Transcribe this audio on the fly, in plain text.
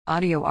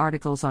Audio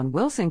articles on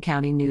Wilson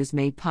County News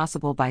made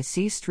possible by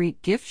C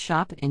Street Gift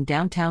Shop in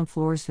downtown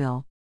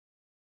Floresville.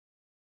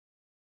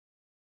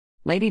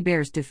 Lady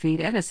Bears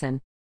defeat Edison.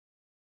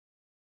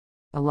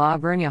 The La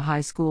Vernia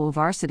High School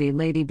varsity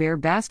Lady Bear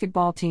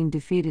basketball team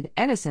defeated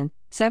Edison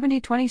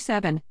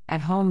 70-27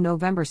 at home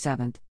November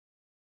 7th.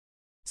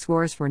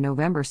 Scores for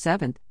November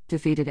 7th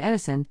defeated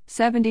Edison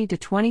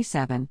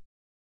 70-27.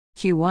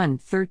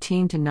 Q1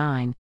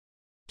 13-9.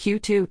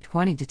 Q2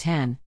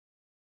 20-10.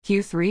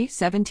 Q3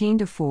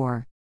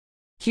 17-4.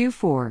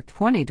 Q4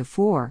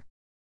 20-4.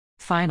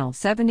 Final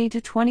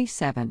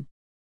 70-27.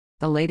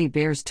 The Lady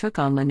Bears took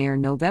on Lanier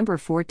November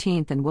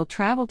 14th and will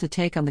travel to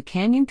take on the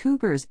Canyon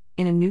Cougars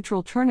in a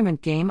neutral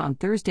tournament game on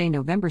Thursday,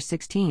 November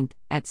 16th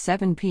at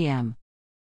 7 p.m.